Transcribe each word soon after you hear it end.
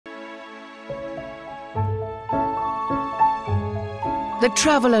The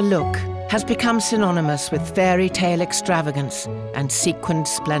traveller look has become synonymous with fairy tale extravagance and sequined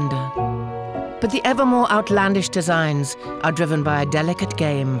splendour. But the ever more outlandish designs are driven by a delicate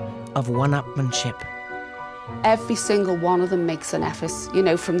game of one-upmanship. Every single one of them makes an effort. You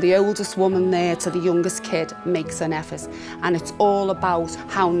know, from the oldest woman there to the youngest kid makes an effort. And it's all about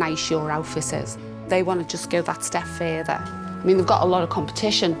how nice your outfit is. They want to just go that step further. I mean, they've got a lot of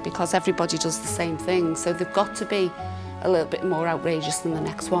competition because everybody does the same thing, so they've got to be a little bit more outrageous than the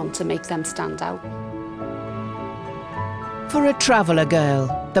next one to make them stand out. For a traveller girl,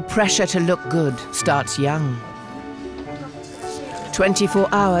 the pressure to look good starts young. 24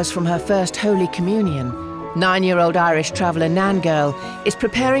 hours from her first Holy Communion, 9-year-old Irish traveller Nan Girl is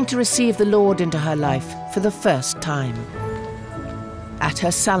preparing to receive the Lord into her life for the first time. At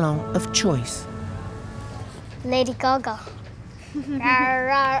her salon of choice. Lady Gaga.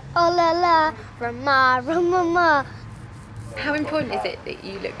 Oh la la, Rama, Rama. How important is it that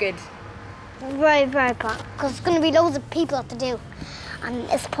you look good? Very, very important, because there's going to be loads of people to do. And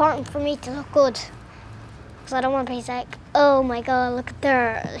it's important for me to look good. Because I don't want to be like, oh my God, look at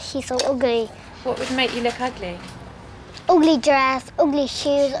her, she's so ugly. What would make you look ugly? Ugly dress, ugly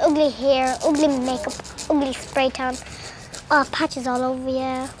shoes, ugly hair, ugly makeup, ugly spray tan, patches all over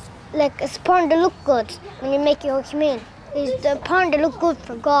you. Like, it's important to look good when you make your communion. It's important to look good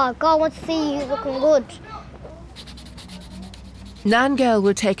for God. God wants to see you looking good. Nan Girl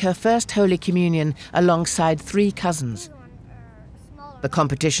will take her first Holy Communion alongside 3 cousins. The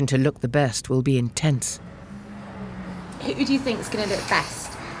competition to look the best will be intense. Who do you think is going to look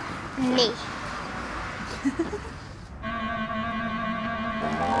best? Me.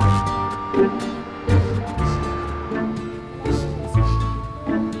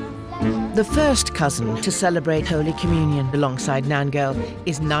 The first cousin to celebrate Holy Communion alongside Nan Girl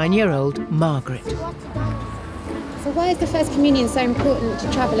is 9-year-old Margaret. So why is the First Communion so important to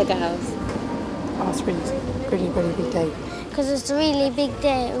traveller girls? Oh, it's really big day. Because it's a really big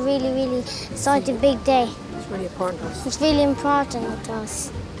day, really exciting big day. It's really important to us. It's really important to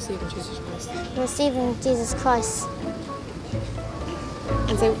us. Receiving Jesus Christ. Receiving Jesus Christ.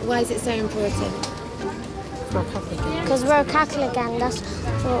 And so why is it so important? We're Catholic. Because we're Catholic and that's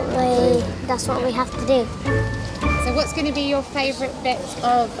what we have to do. So what's going to be your favourite bit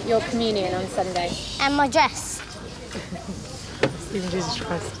of your communion on Sunday? And my dress. Receiving Jesus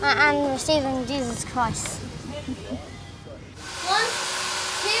Christ. And receiving Jesus Christ. 1,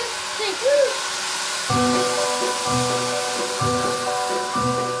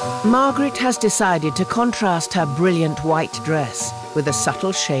 2, 3. Margaret has decided to contrast her brilliant white dress with a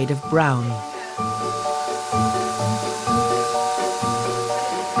subtle shade of brown.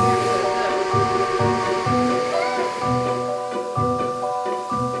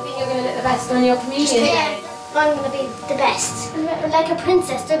 You think you're going to look the best on your communion? Yeah, I'm going to be the best. Like a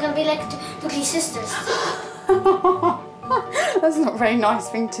princess, they're going to be like the ugly sisters. That's not a very nice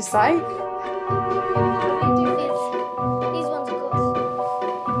thing to say. These ones are good.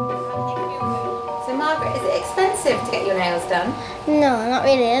 So Margaret, is it expensive to get your nails done? No, not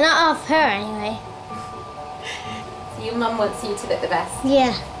really. They're not off her anyway. So your mum wants you to look the best?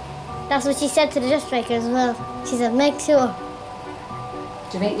 Yeah. That's what she said to the dressmaker as well. She said, make sure.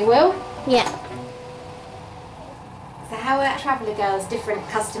 Do you think you will? Yeah. So how are traveller girls different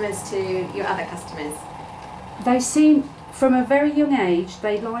customers to your other customers? They seem, from a very young age,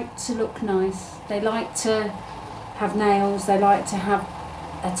 they like to look nice. They like to have nails, they like to have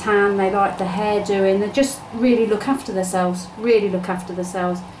a tan, they like the hair doing. They just really look after themselves, And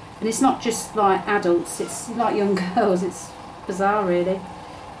it's not just like adults, it's like young girls. It's bizarre, really.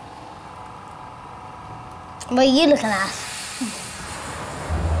 What are you looking at?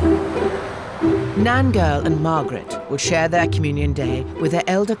 Nan Girl and Margaret will share their communion day with their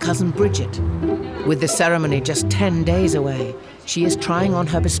elder cousin Bridget. With the ceremony just 10 days away, she is trying on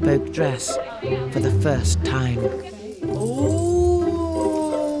her bespoke dress for the first time. Oh,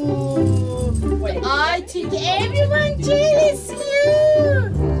 I think everyone jealous you.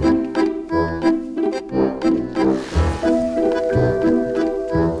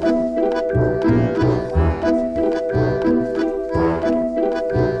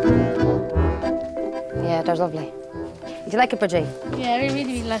 Yeah, they're lovely. Do you like it, Bridgie? Yeah, I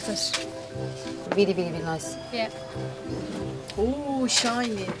really like it. Really nice. Yeah. Oh,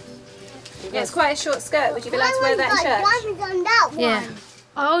 shiny. Yeah, it's quite a short skirt. Would you be allowed to wear that in church? Why have we done that one? Yeah.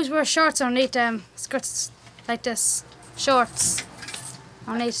 I always wear shorts underneath skirts like this. Shorts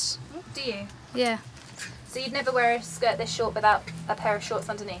underneath. Do you? Yeah. So you'd never wear a skirt this short without a pair of shorts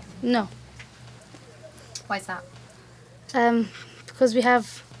underneath? No. Why's that? Because we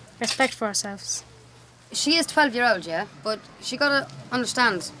have respect for ourselves. She is 12-year-old, yeah, but she gotta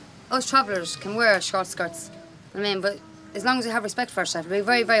understand, us travellers can wear short skirts, I mean, but as long as you have respect for herself, it'll be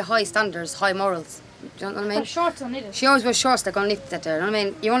very, very high standards, high morals. Do you know what I mean? But shorts on it. She always wears shorts that are gonna lift that there, you know what I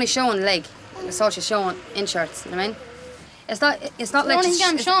mean? You're only showing the leg, that's all she's showing in shirts, you know what I mean? It's not like it's not like she's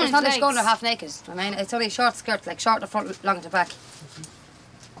going to half naked, you know what I mean? It's only a short skirt, like short at the front, long at the back.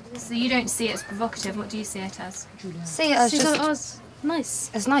 So you don't see it as provocative, what do you see it as? See it as just... nice.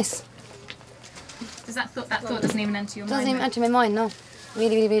 It's nice. Does that thought doesn't even enter your mind? Doesn't even enter my mind, no.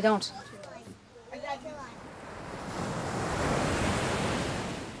 Really, really, really don't.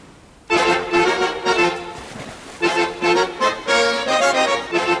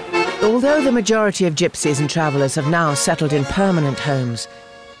 Although the majority of gypsies and travellers have now settled in permanent homes,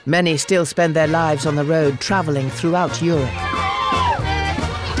 many still spend their lives on the road travelling throughout Europe.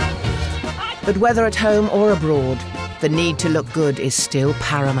 But whether at home or abroad, the need to look good is still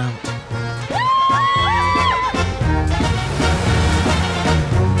paramount.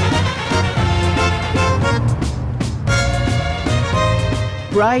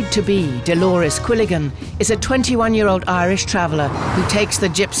 Bride-to-be Dolores Quilligan is a 21-year-old Irish traveller who takes the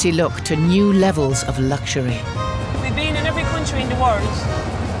gypsy look to new levels of luxury. We've been in every country in the world.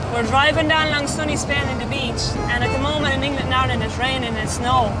 We're driving down along sunny Spain and the beach, and at the moment in England and Ireland it's raining and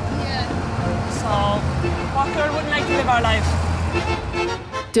snow. So, what girl wouldn't like to live our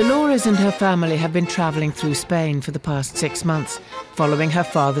life? Dolores and her family have been travelling through Spain for the past 6 months, following her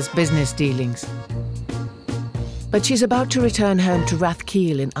father's business dealings. But she's about to return home to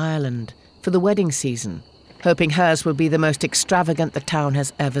Rathkeel in Ireland for the wedding season, hoping hers will be the most extravagant the town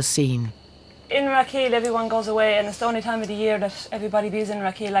has ever seen. In Rathkeel everyone goes away, and it's the only time of the year that everybody is in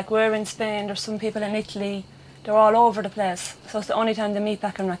Rathkeel. Like we're in Spain, there's some people in Italy, they're all over the place. So it's the only time they meet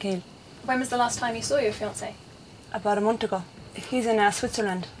back in Rathkeel. When was the last time you saw your fiancé? About a month ago. He's in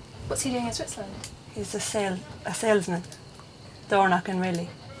Switzerland. What's he doing in Switzerland? He's a salesman. Door knocking, really.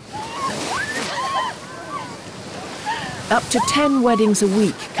 Up to 10 weddings a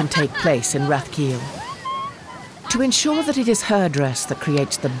week can take place in Rathkeel. To ensure that it is her dress that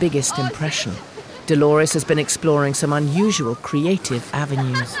creates the biggest impression, Dolores has been exploring some unusual creative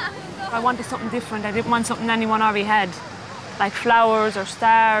avenues. I wanted something different. I didn't want something anyone already had, like flowers or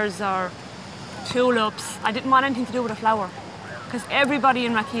stars or tulips. I didn't want anything to do with a flower, because everybody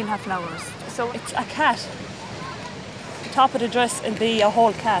in Rathkeel have flowers. So it's a cat. The top of the dress will be a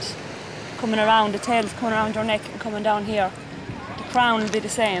whole cat coming around, the tail's coming around your neck and coming down here. The crown will be the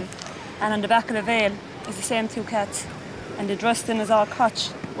same, and on the back of the veil is the same 2 cats, and the dress then is all cotch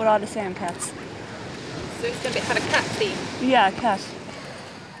with all the same cats. So it's going to have a cat theme? Yeah, a cat.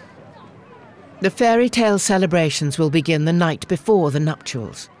 The fairy tale celebrations will begin the night before the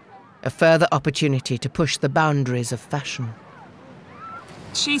nuptials, a further opportunity to push the boundaries of fashion.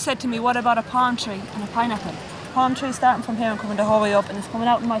 She said to me, what about a palm tree and a pineapple? Palm tree starting from here and coming the whole way up, and it's coming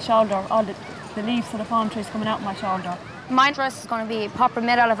out in my shoulder. All the leaves of the palm tree is coming out in my shoulder. My dress is going to be proper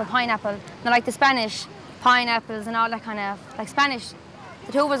made out of a pineapple. Now, like the Spanish pineapples and all that kind of, like Spanish.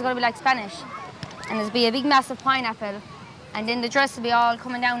 The tuba is going to be like Spanish. And there'll be a big massive pineapple. And then the dress will be all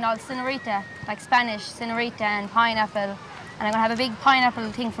coming down all senorita, like Spanish senorita and pineapple. And I'm going to have a big pineapple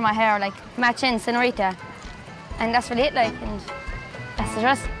thing for my hair, like matching senorita. And that's really it, like, and that's the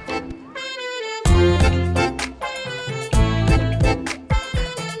dress.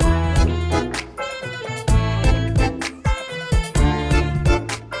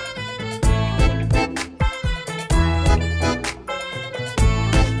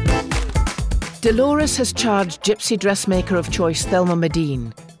 Dolores has charged gypsy dressmaker of choice Thelma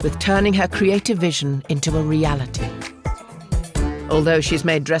Medine with turning her creative vision into a reality. Although she's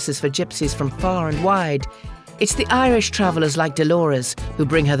made dresses for gypsies from far and wide, it's the Irish travellers like Dolores who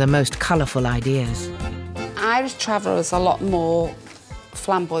bring her the most colourful ideas. Irish travellers are a lot more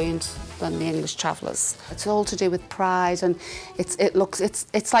flamboyant than the English travellers. It's all to do with pride, and it's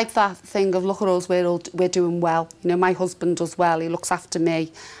like that thing of, look at us, we're doing well. You know, my husband does well, he looks after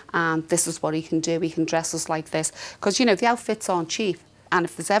me, and this is what he can do, he can dress us like this. Because, you know, the outfits aren't cheap, and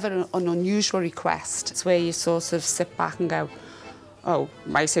if there's ever an unusual request, it's where you sort of sit back and go, oh,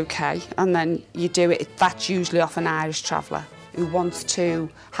 right, okay, and then you do it. That's usually off an Irish traveller who wants to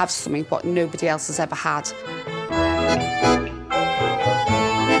have something what nobody else has ever had.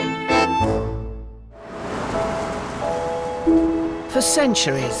 For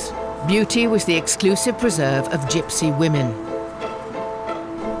centuries, beauty was the exclusive preserve of gypsy women.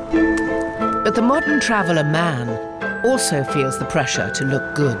 But the modern traveller man also feels the pressure to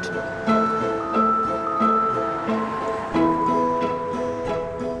look good.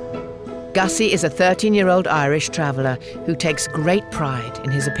 Gussie is a 13-year-old Irish traveller who takes great pride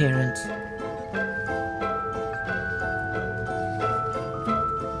in his appearance.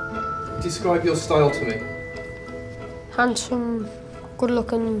 Describe your style to me. Handsome, good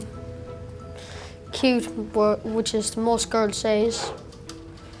looking, cute, which is most girls say is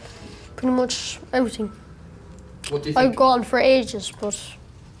pretty much everything. What do you think? I've gone for ages, but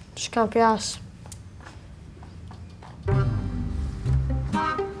just can't be asked.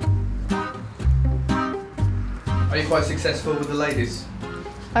 Are you quite successful with the ladies?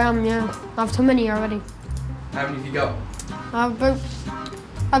 I am, yeah. I have too many already. How many have you got? I have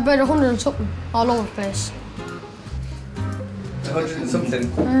about 100 and something all over the place. 100 and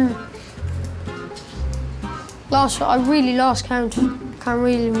something? I really lost count. Can't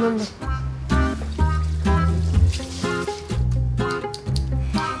really remember.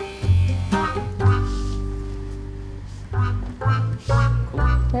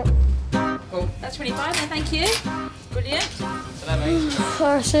 Cool. That's really fine then, thank you. Brilliant.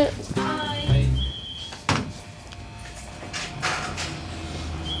 That's it.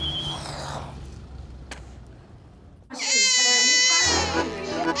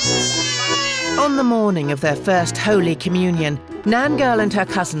 On the morning of their first Holy Communion, Nan Girl and her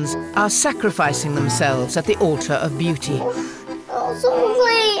cousins are sacrificing themselves at the altar of beauty. Oh, so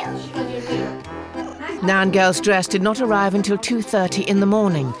late. Nan Girl's dress did not arrive until 2:30 in the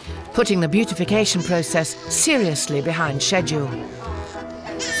morning, putting the beautification process seriously behind schedule.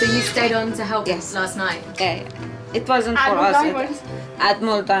 So you stayed on to help last night? Yeah. It wasn't for us. Add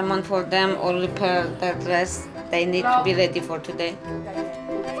more diamond for them or repair their dress. They need to be ready for today.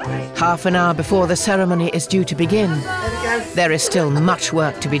 Half an hour before the ceremony is due to begin, there is still much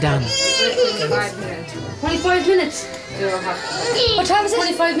work to be done. 25 minutes? What time is it?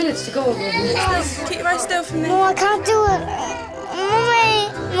 25 minutes to go. Keep your eyes still from there. No, I can't do it. Mummy,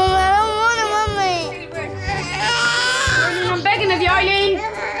 I don't want it, Mummy. I'm begging of you, Eileen.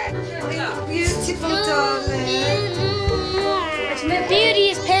 Beautiful, darling. Beauty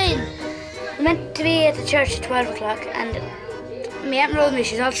is pain. I'm meant to be at the church at 12 o'clock and my aunt rode me,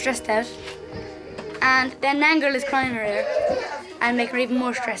 she's all stressed out. And then Nan Girl is crying her ear and making her even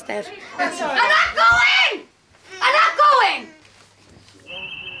more stressed out. I'm not going! I'm not going!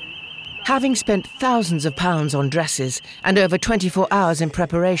 Having spent thousands of pounds on dresses and over 24 hours in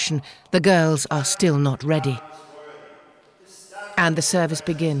preparation, the girls are still not ready. And the service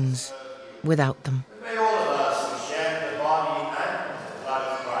begins without them. May all of us share the body and the blood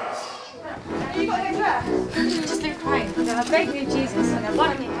of Christ. You got a dress? Just been crying. I beg you, Jesus, and I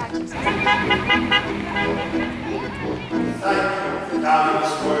want me to Jesus. Thank you for counting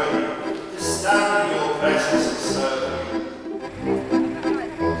us worthy to stand in your presence and serve you.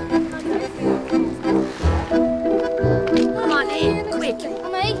 Come on in, quick.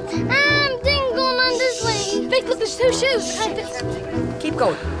 Mate, didn't go on this way. Vic, look, there's two shoes. Keep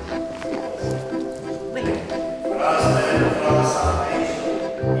going. For us then, for our salvation,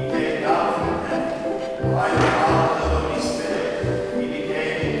 he came down from heaven. By the power of the Holy Spirit, he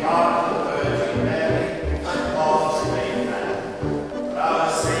became incarnate of the Virgin Mary and was made man. For our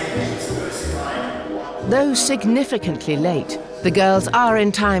Saviour was crucified. Though significantly late, the girls are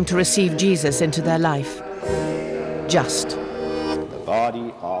in time to receive Jesus into their life. Just. The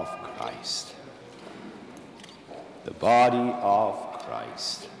body of Christ. The body of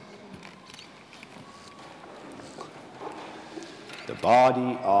Christ. The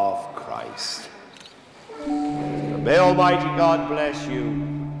body of Christ. May Almighty God bless you,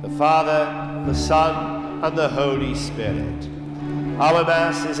 the Father, the Son, and the Holy Spirit. Our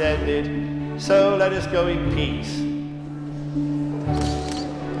Mass is ended, so let us go in peace.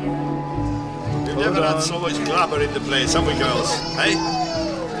 We've never had so much glamour in the place, have we, girls? Hey?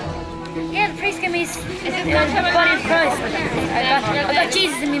 Yeah, the priest gave me the body of Christ. I got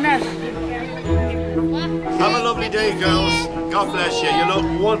Jesus in my mouth. Have a lovely day, girls. God bless you. You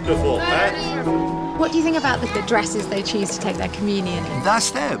look wonderful, eh? What do you think about the dresses they choose to take their communion in?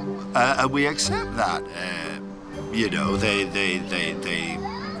 That's them, and we accept that. You know, they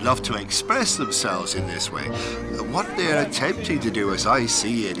love to express themselves in this way. What they're attempting to do, as I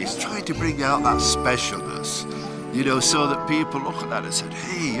see it, is try to bring out that specialness, you know, so that people look at that and say,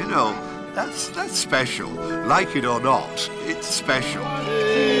 hey, you know, that's special. Like it or not, it's special.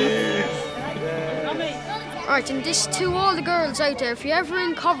 Right, and this to all the girls out there, if you're ever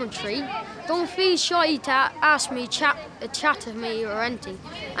in Coventry, don't feel shy to ask me, chat to me or anything.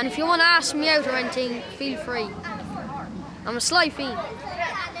 And if you want to ask me out or anything, feel free. I'm a sly fiend.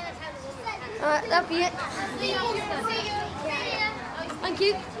 Alright, that'll be it. Thank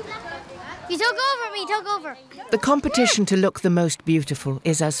you. You took over, me took over. The competition to look the most beautiful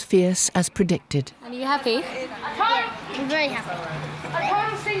is as fierce as predicted. Are you happy? I'm very happy.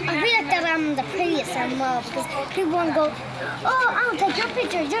 I feel like that I'm the prettiest in the world because people want to go, oh, I'll take your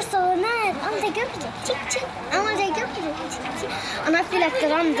picture, you're so nice. I'll take your picture, cheek, cheek. I want to take your picture, cheek, cheek. And I feel like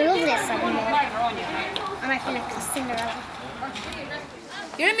that I'm the loveliest in the world. And I feel like a Cinderella.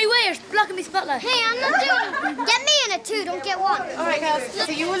 You're in my way, you're blocking me spotlight. Hey, I'm not doing. Get me in it too, don't get one. All right, girls.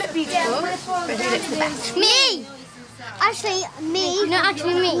 So you all look beautiful, but who looks the best? Me! Actually, me. No,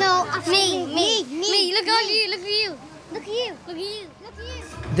 actually me. No, actually me. Look at you, look at you. Look at you. Look at you. Look at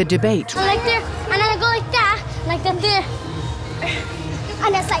you. The debate. And like there, and then I go like that there.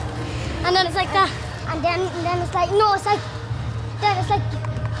 And it's like, and then it's like that. And then it's like, no, it's like, then it's like.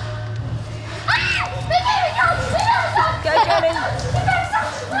 Ah! Go, Colin.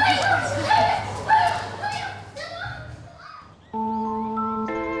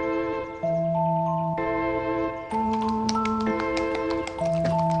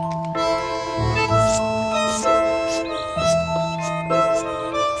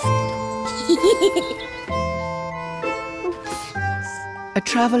 A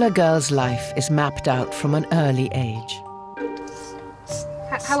traveller girl's life is mapped out from an early age.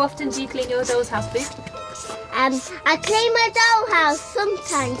 How often do you clean your doll's house, Boo? I clean my dollhouse.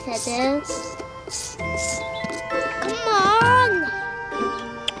 Sometimes I do. Come on.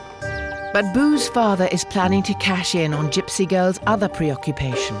 But Boo's father is planning to cash in on Gypsy Girl's other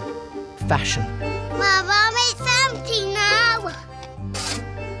preoccupation, fashion. Mama, it's empty now.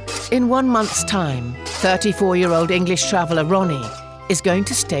 In 1 month's time, 34-year-old English traveller Ronnie is going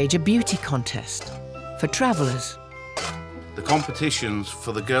to stage a beauty contest for travellers. The competitions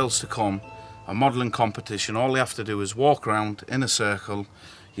for the girls to come, a modelling competition, all they have to do is walk around in a circle.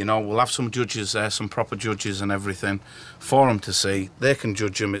 You know, we'll have some judges there, some proper judges and everything for them to see. They can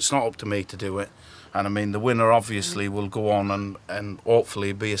judge them, it's not up to me to do it. And I mean, the winner obviously will go on and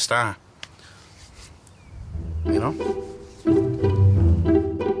hopefully be a star. You know?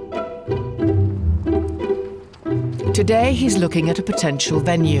 Today he's looking at a potential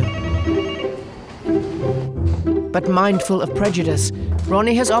venue. But mindful of prejudice,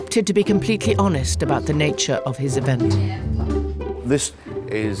 Ronnie has opted to be completely honest about the nature of his event. This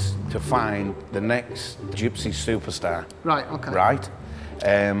is to find the next Gypsy superstar. Right, okay. Right?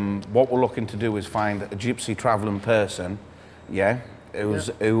 What we're looking to do is find a Gypsy travelling person, yeah, who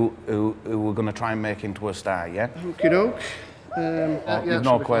we're going to try and make into a star, yeah? Okie doke. You've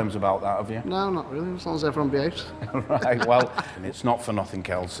no qualms about that, have you? No, not really, as long as everyone behaves. Right, well, it's not for nothing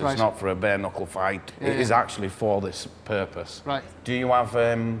else. It's right. not for a bare-knuckle fight. Yeah, it is actually for this purpose. Right. Do you have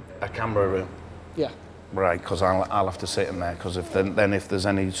a camera room? Yeah. Right, because I'll have to sit in there, because if there's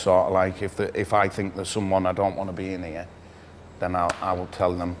any sort of like, if I think there's someone I don't want to be in here, then I will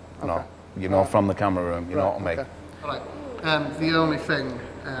tell them, okay. No, you know, from the camera room, you know what I mean? Okay. All right. The only thing,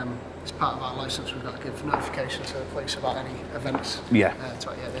 as part of our licence, we've got to give notification to the police about any events. Yeah.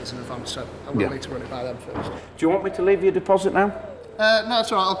 28 days in advance, so I will need to run it by them first. Do you want me to leave your deposit now? No,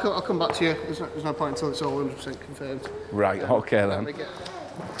 it's all right. I'll come back to you. There's no point until it's all 100% confirmed. Right. Okay then.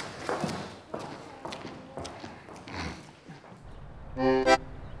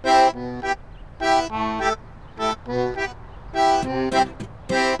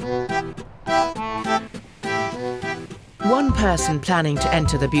 One person planning to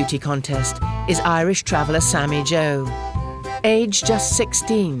enter the beauty contest is Irish traveller Sammy Jo. Age just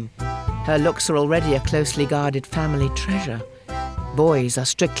 16, her looks are already a closely guarded family treasure. Boys are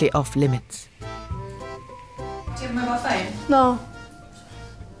strictly off limits. Do you have a mobile phone? No.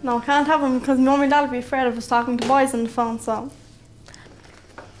 No, I can't have them because Mum and Dad would be afraid of us talking to boys on the phone, so.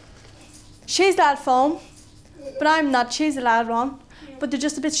 She's lad phone, but I'm not. She's a lad one, but they're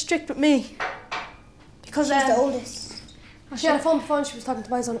just a bit strict with me. Because she's the oldest. She had a phone before and she was talking to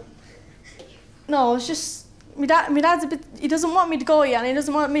boys on it. No, it's just, my dad's a bit, he doesn't want me to go yet and he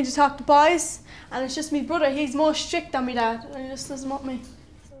doesn't want me to talk to boys. And it's just my brother, he's more strict than my dad and he just doesn't want me.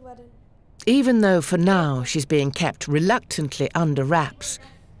 Even though for now she's being kept reluctantly under wraps,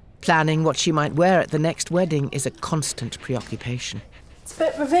 planning what she might wear at the next wedding is a constant preoccupation. It's a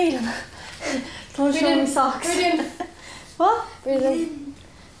bit revealing. Don't show me socks. What?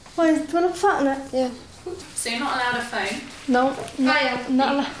 Why, do I look fat in it? Yeah. So you're not allowed a phone? No,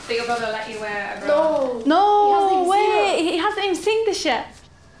 not allowed. But your brother let you wear a bra? No way! He hasn't even seen this yet.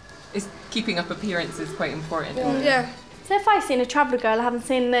 Is keeping up appearances quite important? Yeah. So if I seen a traveller girl I haven't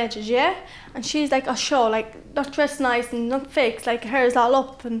seen in ages, yeah? And she's like a show, like not dressed nice and not fixed, like her hair's all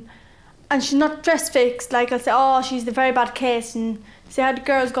up and she's not dressed fixed, like I'll say, oh, she's the very bad case and see how the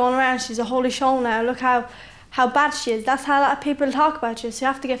girl's going around, she's a holy show now, look how bad she is. That's how a lot of people talk about you, so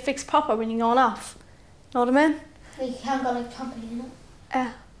you have to get fixed proper when you're going off. Know what I mean? Like you can't go like properly, you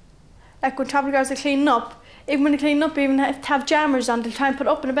know? Like when travel girls are cleaning up, even when they're cleaning up, even if they have jammers on, they'll try and put it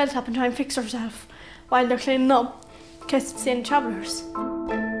up in a bell top and try and fix herself while they're cleaning up, in case it's any travellers.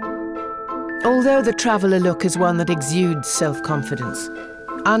 Although the traveller look is one that exudes self-confidence,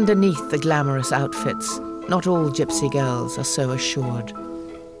 underneath the glamorous outfits, not all gypsy girls are so assured.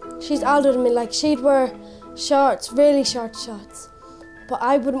 She's older than me, like she'd wear shorts, really short shorts. But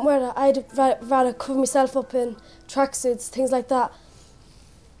I wouldn't wear that. I'd rather cover myself up in tracksuits, things like that.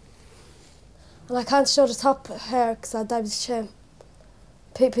 And I can't show the top hair because I'd die with shame.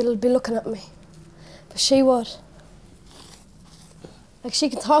 People would be looking at me. But she would. Like, she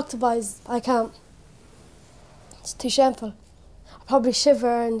can talk to boys, I can't. It's too shameful. I'd probably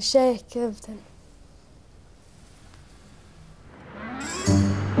shiver and shake, everything.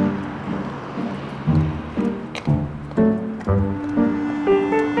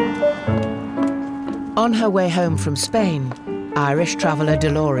 On her way home from Spain, Irish traveller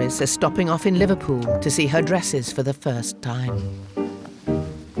Dolores is stopping off in Liverpool to see her dresses for the first time.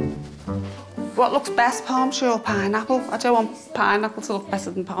 What looks best, palm tree or pineapple? I don't want pineapple to look better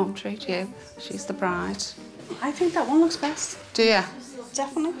than palm tree, do you? She's the bride. I think that one looks best. Do you?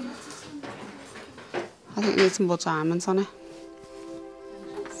 Definitely. I think you need some more diamonds on it.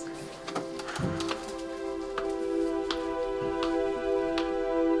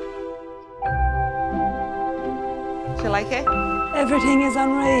 Do you like it? Everything is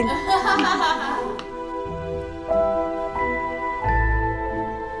unreal.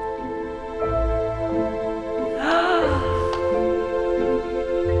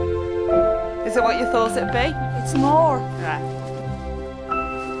 Is it what you thought it'd be? It's more. Right.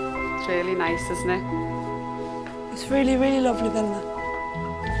 It's really nice, isn't it? It's really, really lovely, Vilma.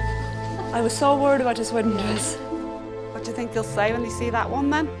 I was so worried about this wedding dress. What do you think they'll say when they see that one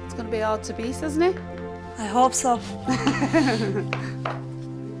then? It's going to be hard to beat, isn't it? I hope so.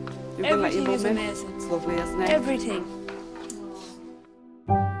 Everything is amazing. It's lovely, isn't it? Everything.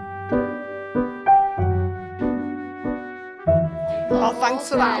 Oh, thanks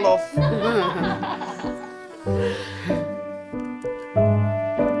for that, love.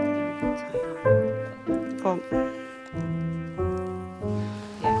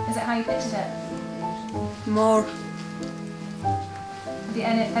 Is it how you pictured it? More. Have you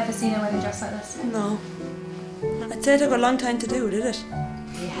ever seen a wedding dress like this? No. I'd say it took a long time to do, did it?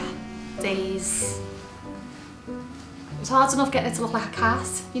 Yeah, days. It was hard enough getting it to look like a cat.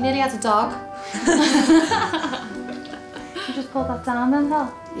 You nearly had a dog. You just pulled that down then,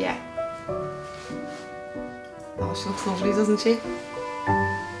 though? Yeah. Oh, she looks lovely, doesn't she?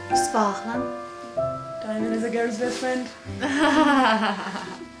 Sparkling. Diamond is a girl's best friend.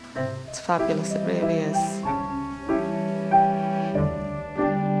 It's fabulous, it really is.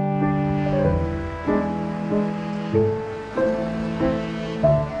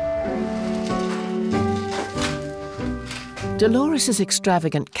 Dolores's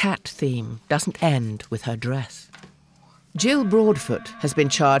extravagant cat theme doesn't end with her dress. Jill Broadfoot has been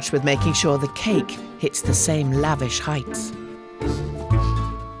charged with making sure the cake hits the same lavish heights.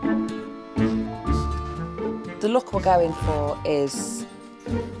 The look we're going for is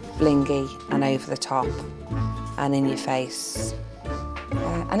blingy and over the top and in your face.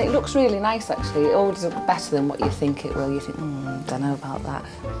 And it looks really nice, actually. It always looks better than what you think it will. You think, don't know about that.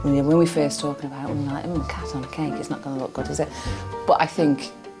 When we first talking about, like, a cat on a cake, it's not going to look good, is it? But I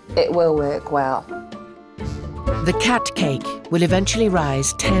think it will work well. The cat cake will eventually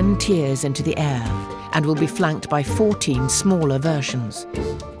rise 10 tiers into the air and will be flanked by 14 smaller versions.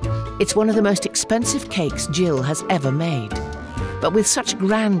 It's one of the most expensive cakes Jill has ever made. But with such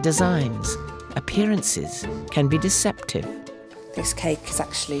grand designs, appearances can be deceptive. This cake is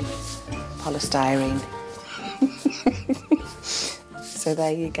actually polystyrene. So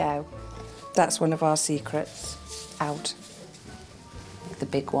there you go. That's one of our secrets out. The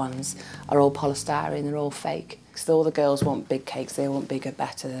big ones are all polystyrene, they're all fake. Because all the girls want big cakes, they want bigger,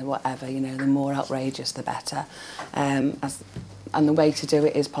 better, whatever, you know, the more outrageous, the better. And the way to do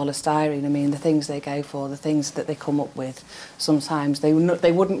it is polystyrene. I mean, the things they go for, the things that they come up with, sometimes they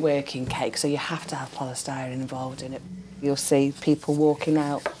wouldn't work in cake, so you have to have polystyrene involved in it. You'll see people walking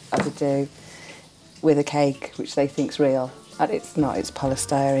out of the do with a cake which they think's real, and it's not, it's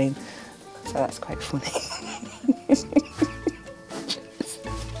polystyrene. So that's quite funny.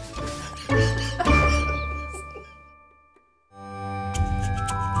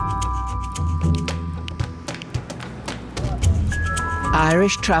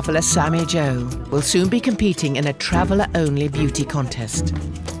 Irish traveller Sammy Joe will soon be competing in a traveller-only beauty contest.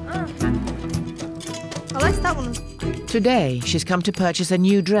 I like that one. Today, she's come to purchase a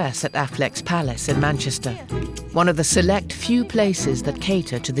new dress at Affleck's Palace in Manchester, one of the select few places that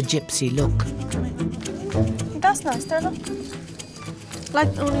cater to the gypsy look. that's nice there, look.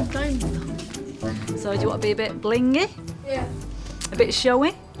 Like only blind. So do you want to be a bit blingy? Yeah. A bit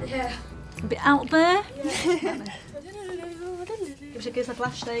showy? Yeah. A bit out there? Yeah. Give us a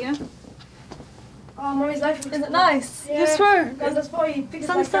flash, there you go. Oh, Mummy's life. Is it nice? Yeah. You swear? That's why you pick it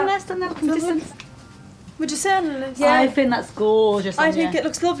Stand like that. stand there, from distance. Would you say it? Yeah. I think that's gorgeous. I think it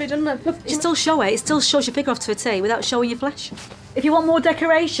looks lovely, doesn't it? Look, it's still showy. It still shows your figure off to a T without showing your flesh. If you want more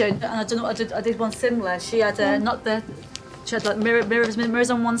decoration, and I don't know, I did one similar. She had she had like mirrors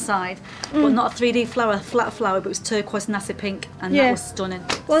on one side, but not a 3D flower, flat flower, but it was turquoise, nasty pink, and that was stunning.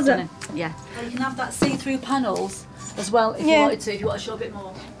 Was stunning. It? Yeah. And you can have that see-through panels as well if you wanted to. If you want to show a bit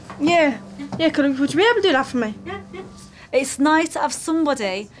more. Yeah. Yeah. Would you be able to do that for me? Yeah. It's nice to have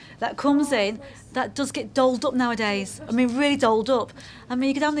somebody that comes in that does get dolled up nowadays. I mean, really dolled up. I mean,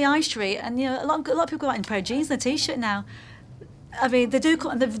 you go down the high street and, you know, a lot of people go out in a pair of jeans and a T-shirt now. I mean, they do,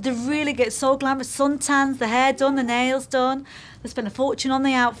 they really get so glamorous. Suntans, the hair done, the nails done. They spend a fortune on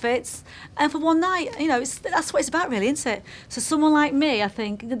the outfits. And for one night, you know, that's what it's about really, isn't it? So someone like me, I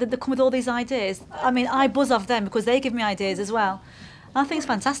think, they come with all these ideas. I mean, I buzz off them because they give me ideas as well. And I think it's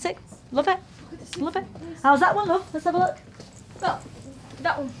fantastic. Love it. Love it. How's that one, love? Let's have a look. Oh,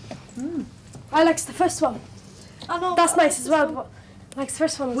 that one. I like the first one. I know. That's nice as well, but I like the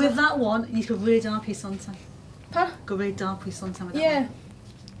first one. With that one, you could really dark your suntan. Huh? Go really dark with suntan with that Yeah. one.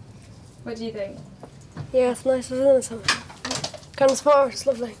 What do you think? Yeah, it's nice, isn't it? Comes forward, it's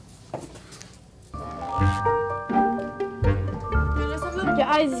lovely. Your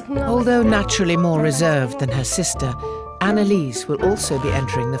eyes is coming out. Although naturally more reserved than her sister, Annalise will also be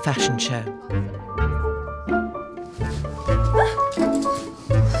entering the fashion show.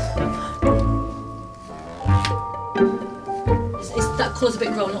 That colour's a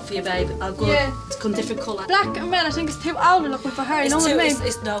bit grown up for you, babe. I'll go to a different colour. Black and red, I think it's too old looking for her, you know what I mean?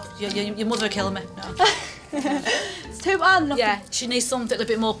 No, your mother will kill me. No. It's too old looking. Yeah, she needs something a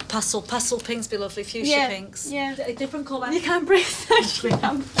bit more pastel pinks be lovely, fuchsia pinks. Yeah. A different colour. You can't breathe.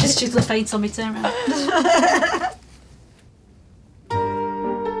 She's the faint on me, turn around.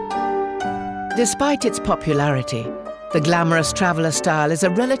 Despite its popularity, the glamorous traveller style is a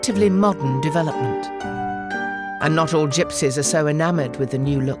relatively modern development. And not all gypsies are so enamoured with the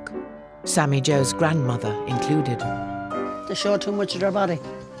new look, Sammy Joe's grandmother included. They show too much of their body.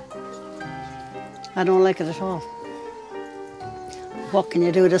 I don't like it at all. What can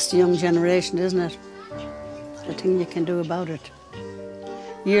you do? That's the young generation, isn't it? The thing you can do about it.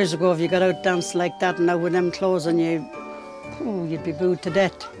 Years ago, if you got out dancing like that and now with them clothes on you, you'd be booed to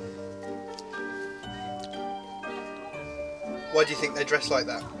death. Why do you think they dress like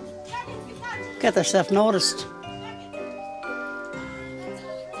that? Get themselves noticed.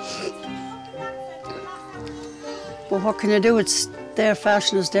 But what can you do? It's their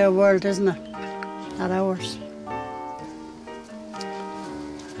fashion, it's their world, isn't it? Not ours.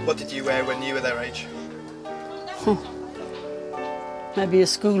 What did you wear when you were their age? Maybe a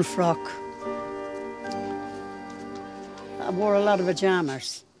school frock. I wore a lot of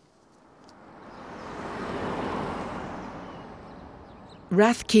pyjamas.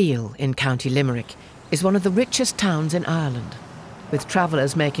 Rathkeale in County Limerick is one of the richest towns in Ireland, with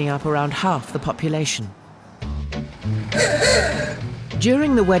travellers making up around half the population.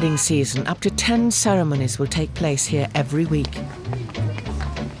 During the wedding season, up to 10 ceremonies will take place here every week,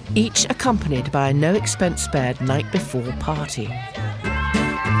 each accompanied by a no-expense-spared night-before party.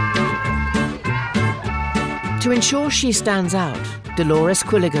 To ensure she stands out, Dolores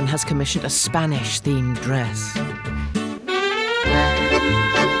Quilligan has commissioned a Spanish-themed dress.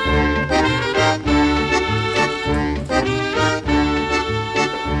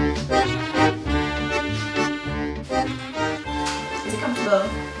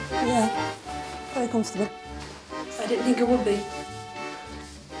 Yeah, very comfortable. I didn't think it would be.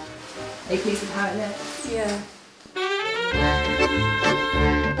 Are you pleased with how it looks? Yeah.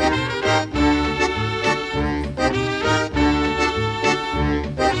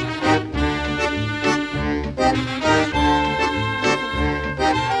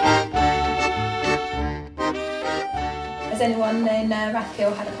 Has anyone in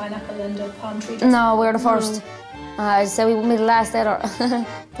Rathkeale had a pineapple and a palm tree? No, we're the first. I said we wouldn't be the last either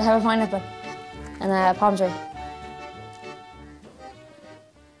to have a pineapple and a palm tree.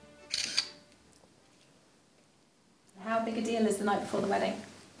 How big a deal is the night before the wedding?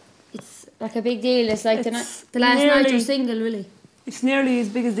 It's like a big deal. It's like the last night you're single, really. It's nearly as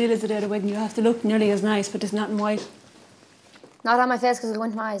big a deal as the day of the wedding. You have to look nearly as nice, but it's not in white. Not on my face because it'll go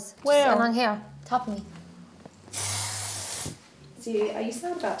into my eyes. Where? Just along here, top of me. So are you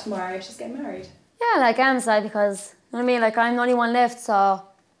sad about tomorrow? She's getting married. Yeah, like I'm sad because, you know what I mean? Like I'm the only one left, so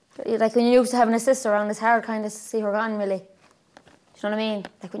Like when you're used to having a sister around, it's hard kind of to see her gone, really. Do you know what I mean?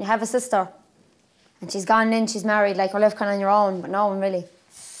 Like when you have a sister and she's gone in, she's married, like, you're left kind of on your own, but no one really.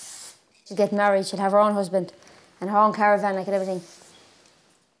 She'll get married, she'll have her own husband and her own caravan, like, and everything.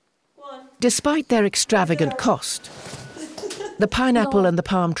 Despite their extravagant cost, the pineapple and the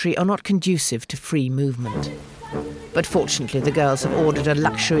palm tree are not conducive to free movement. But fortunately, the girls have ordered a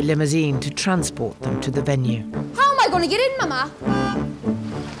luxury limousine to transport them to the venue. How am I going to get in, Mama?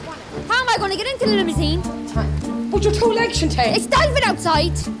 How am I going to get into the limousine? Put your 2 legs, Shantae. It's diving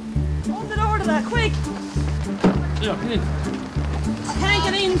outside. Open the door to that, quick. Yeah, come in. I can't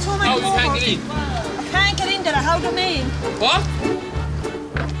get in, so No, you can't get in. I can't get into there, how do you mean? What?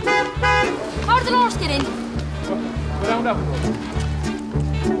 How did the horse get in? Go down that road.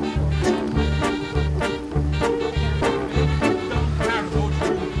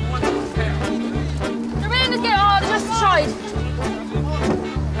 The rain is getting hard, just tried.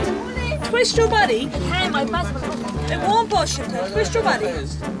 Twist your body. I can't, my best. It won't push you. Twist your body.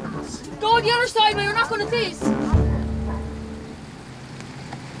 Go the other side, but you're not going to this.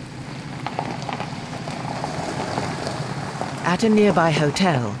 At a nearby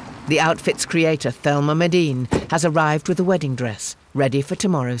hotel, the outfit's creator, Thelma Medine, has arrived with a wedding dress, ready for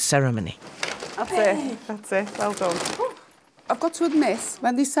tomorrow's ceremony. That's it. That's it. Well done. I've got to admit,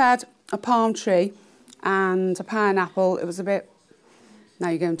 when they said a palm tree and a pineapple, it was a bit, now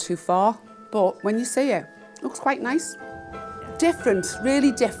you're going too far. But when you see it, it looks quite nice. Different,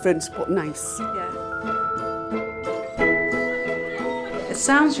 really different, but nice. It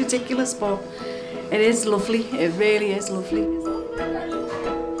sounds ridiculous, but it is lovely. It really is lovely.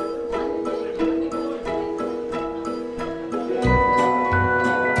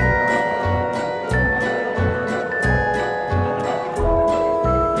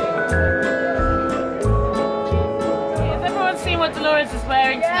 Has everyone seen what Dolores is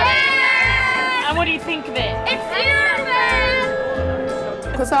wearing tonight? Yeah! And what do you think of it? It's beautiful!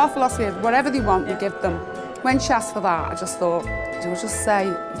 Because our philosophy is whatever they want, we give them. When she asked for that, I just thought, she'll just say,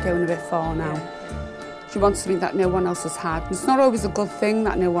 you're going a bit far now. She wants something that no one else has had. And it's not always a good thing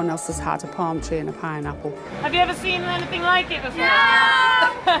that no one else has had, a palm tree and a pineapple. Have you ever seen anything like it before?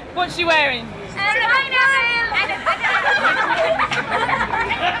 No! What's she wearing?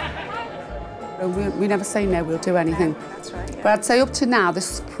 We never say no, we'll do anything. That's right, yeah. But I'd say up to now,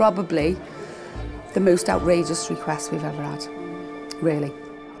 this is probably the most outrageous request we've ever had, really.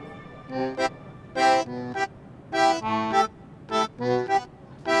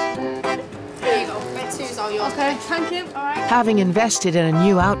 Okay, thank you. All right. Having invested in a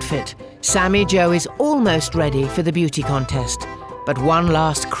new outfit, Sammy Joe is almost ready for the beauty contest, but one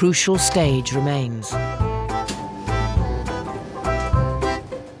last crucial stage remains.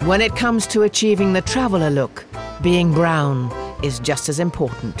 When it comes to achieving the traveller look, being brown is just as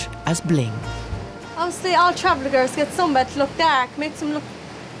important as bling. Obviously, all traveller girls get sunbed to look dark, makes them look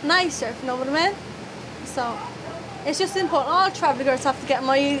nicer, if you know what I mean? So, it's just important. All traveller girls have to get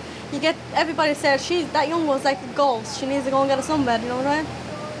my. You get everybody says that young one's like a ghost. She needs to go and get a sunbed, you know what I mean?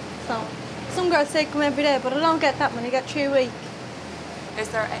 So, some girls say come every day, but I don't get that many. I get 3 a week. Is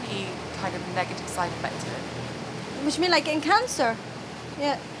there any kind of negative side effect to it? What you mean, like getting cancer?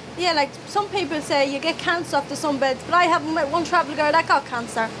 Yeah. Yeah, like some people say you get cancer after sunbeds, but I haven't met one traveller girl that got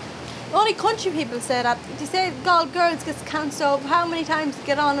cancer. Only country people say that. They say all girls get cancer, how many times they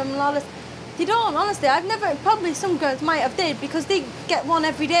get on them and all this. They don't, honestly. I've never, probably some girls might have did because they get one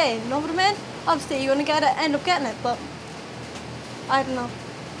every day, you know what I mean? Obviously you're going to end up getting it, but I don't know.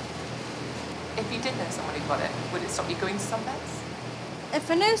 If you did know someone who got it, would it stop you going to sunbeds? If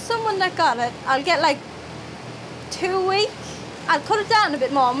I knew someone that got it, I'll get like 2 a week. I'd cut it down a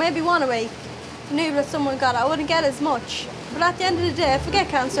bit more, maybe 1 a week. If I knew that someone got it, I wouldn't get as much. But at the end of the day, if I get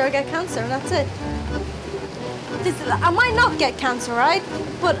cancer, I get cancer, and that's it. I might not get cancer, right?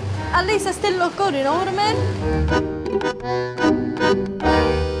 But at least I still look good, you know what I mean?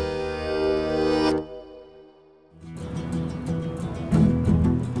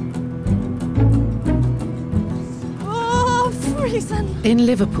 Oh, freezing. In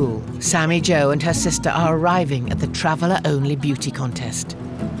Liverpool, Sammy Joe and her sister are arriving at the traveller-only beauty contest.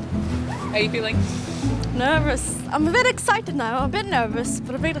 How are you feeling? Nervous. I'm a bit excited now. I'm a bit nervous,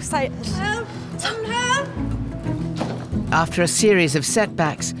 but a bit excited. Help! Some help! After a series of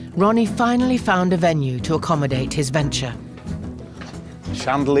setbacks, Ronnie finally found a venue to accommodate his venture.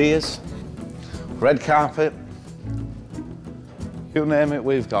 Chandeliers, red carpet, you name it,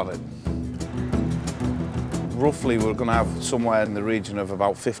 we've got it. Roughly, we're going to have somewhere in the region of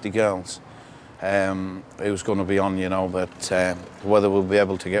about 50 girls. who's going to be on, you know, but whether we'll be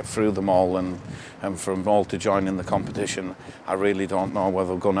able to get through them all and for them all to join in the competition, I really don't know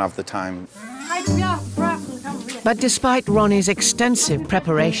whether we're going to have the time. But despite Ronnie's extensive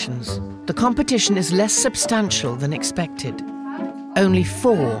preparations, the competition is less substantial than expected. Only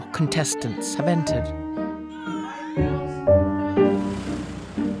 4 contestants have entered.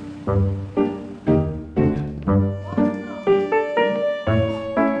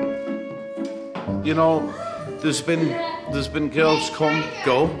 You know, there's been girls come,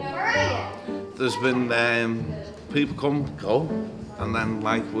 go. There's been people come, go. And then,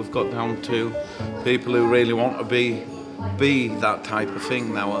 like, we've got down to people who really want to be that type of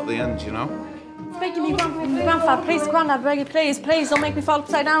thing now at the end, you know? Begging me, grandfather, please, granddad, beg you, please, don't make me fall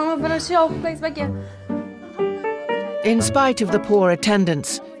upside down. I'm going to show, please, beg you. In spite of the poor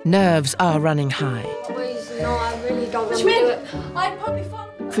attendance, nerves are running high. Please, no, I really don't want to do it. I'd probably fall.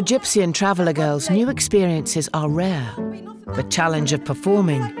 For Gypsy and Traveller girls, new experiences are rare. The challenge of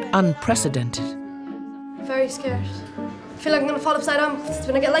performing, unprecedented. Very scared. I feel like I'm going to fall upside down.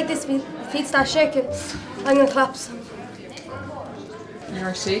 When I get like this, my feet start shaking. I'm going to collapse.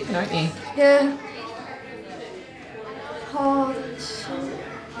 You're shaking, aren't you? Yeah. Oh, that's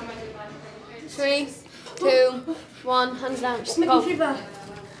shit. 3, 2, 1, hands down. Just make me feel bad.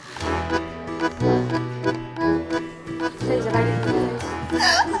 Please, I beg you.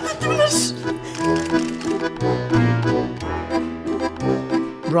 I'm not doing this.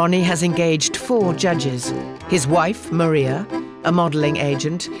 Ronnie has engaged 4 judges, his wife, Maria, a modelling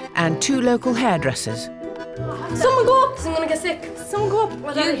agent, and 2 local hairdressers. Someone go up, because I'm going to get sick. Someone go up.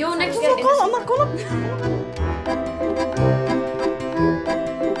 You're next to Someone go up, I'm not going up.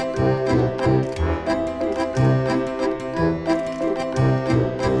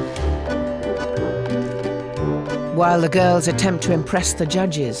 While the girls attempt to impress the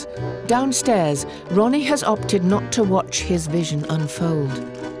judges, downstairs, Ronnie has opted not to watch his vision unfold.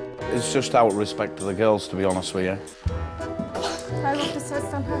 It's just out of respect to the girls, to be honest with you. I love this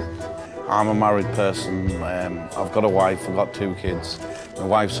house down here. I'm a married person, I've got a wife, I've got 2 kids. My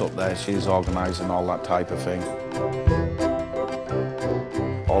wife's up there, she's organising all that type of thing.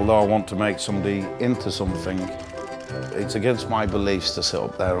 Although I want to make somebody into something, it's against my beliefs to sit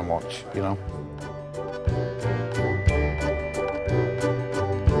up there and watch, you know?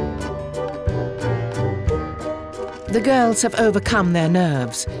 The girls have overcome their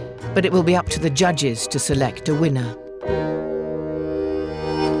nerves, but it will be up to the judges to select a winner.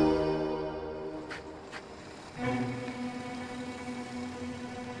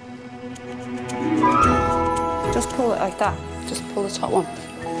 Just pull it like that. Just pull the top one.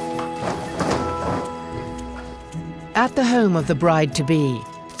 At the home of the bride-to-be,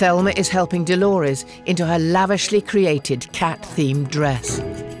 Thelma is helping Dolores into her lavishly created cat-themed dress.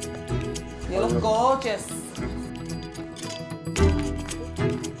 You look gorgeous.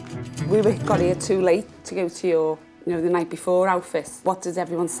 We got here too late to go to your, you know, the night before outfit. What did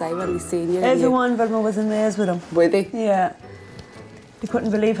everyone say when they seen you? Everyone, Vilma was amazed with them. Were they? Yeah. They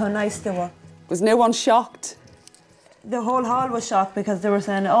couldn't believe how nice they were. Was no one shocked? The whole hall was shocked because they were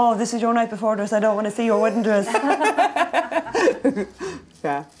saying, oh, this is your night before dress, I don't want to see your wedding dress.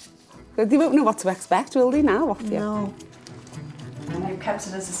 Yeah. They won't know what to expect, will they now? Off you? No. And you kept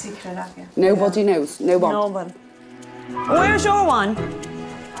it as a secret, have you? Nobody knows, no one. No one. Where's your one?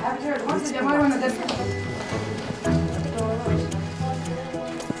 I have here. What's the one of them?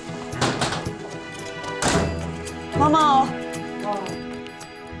 Mama.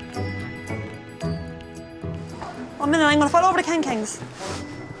 1 minute, I'm going to fall over the Ken Kings.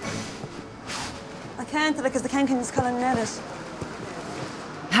 I can't because the Ken Kings can't net it.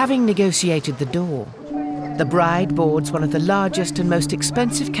 Having negotiated the door, the bride boards one of the largest and most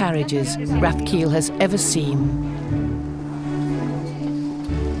expensive carriages Rathkeel has ever seen.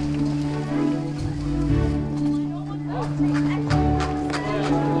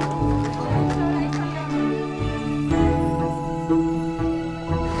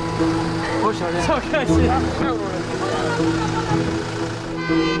 It's okay.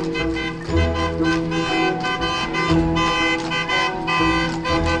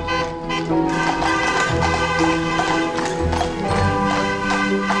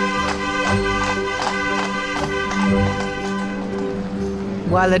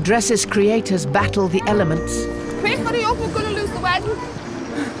 While the dress's creators battle the elements, Quick, hurry up, we're going to lose the wedding.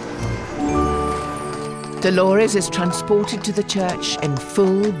 Dolores is transported to the church in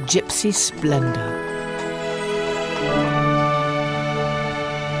full gypsy splendour.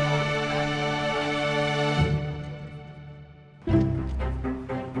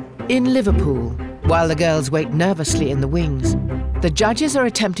 In Liverpool, while the girls wait nervously in the wings, The judges are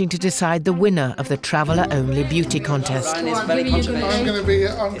attempting to decide the winner of the traveller-only beauty contest. I'm going to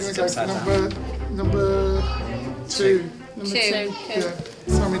go for number two. Yeah,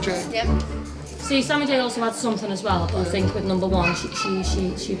 Sammy J. Yep. See, Sammy J also had something as well, but I think with number one, she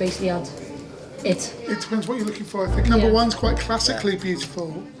basically had it. It depends what you're looking for. I think number one's quite classically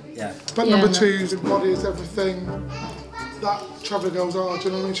beautiful. Yeah. But number two embodies everything that traveller girls are. Do you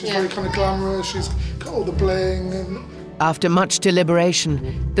know what I mean? She's very kind of glamorous. She's got all the bling. And After much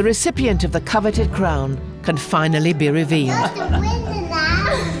deliberation, the recipient of the coveted crown can finally be revealed.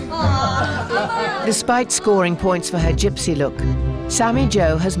 Despite scoring points for her gypsy look, Sammy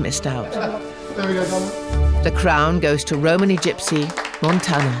Jo has missed out. There we go, Donna. The crown goes to Romany Gypsy,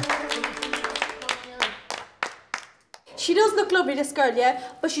 Montana. She does look lovely, this girl, yeah?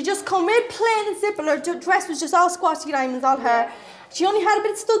 But she just come real plain and simple. Her dress was just all squatty diamonds on her. She only had a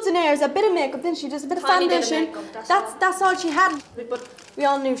bit of studs in her ears, a bit of makeup, didn't she? Just a bit of foundation. That's all she had. But we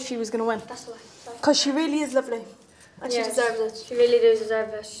all knew she was going to win. That's why. Because she really is lovely. And she deserves it. She really does deserve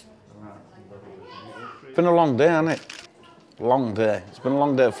it. It's been a long day, hasn't it? Long day. It's been a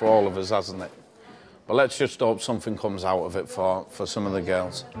long day for all of us, hasn't it? But let's just hope something comes out of it for some of the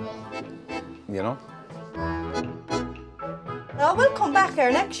girls. You know? I will come back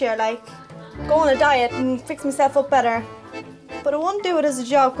here next year, like, go on a diet and fix myself up better. But I won't do it as a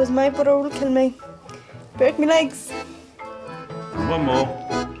job, because my brother will kill me. Break my legs. One more.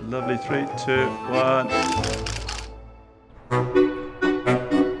 Lovely. 3, 2, 1.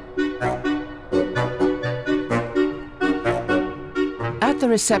 At the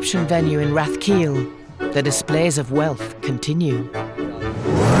reception venue in Rathkeel, the displays of wealth continue.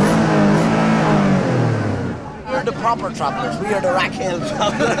 We're the proper travellers. We are the Rathkeel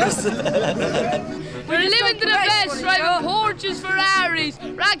travellers. We're living to the best, driving Porsches, Ferraris,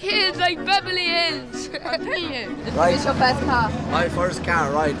 Rathkeel's like Beverly Hills. I'm telling you. Right. What's your best car? My first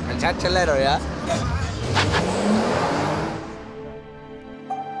car, right. I'll chat to you later, yeah?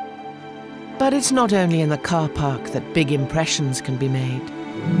 But it's not only in the car park that big impressions can be made.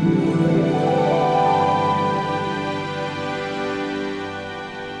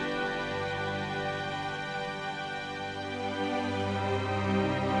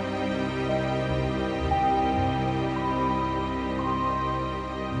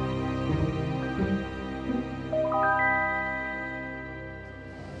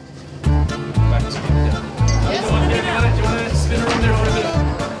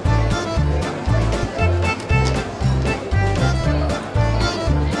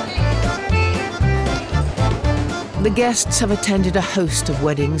 The guests have attended a host of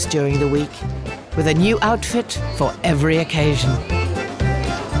weddings during the week, with a new outfit for every occasion.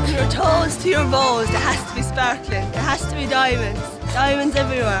 Your toes to your bows, it has to be sparkling. It has to be diamonds. Diamonds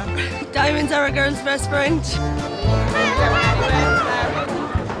everywhere. Diamonds are a girl's best friend. I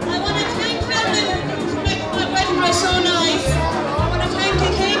want to thank Brendan for making my wedding dress so nice. I want to thank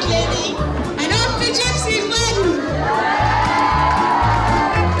the cake lady and all the Gypsy's wedding.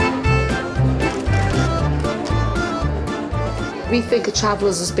 We think of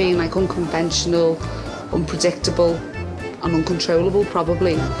travellers as being like unconventional, unpredictable and uncontrollable,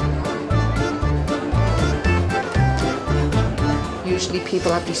 probably. Usually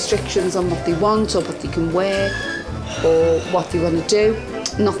people have restrictions on what they want or what they can wear or what they want to do.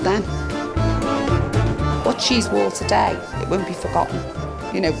 Not them. What she's wore today, it won't be forgotten.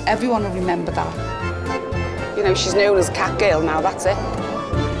 You know, everyone will remember that. You know, she's known as Cat Girl now, that's it.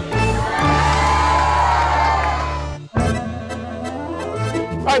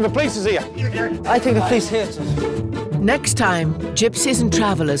 Right, the police is here. I think the police hate us. Next time, gypsies and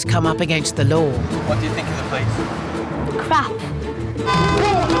travellers come up against the law. What do you think of the police? Crap.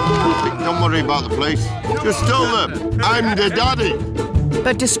 Don't worry about the police. You stole them. I'm the daddy.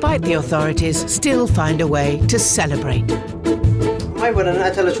 But despite the authorities, still find a way to celebrate. My wedding,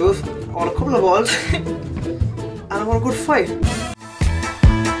 I tell the truth, I want a couple of balls and I want a good fight.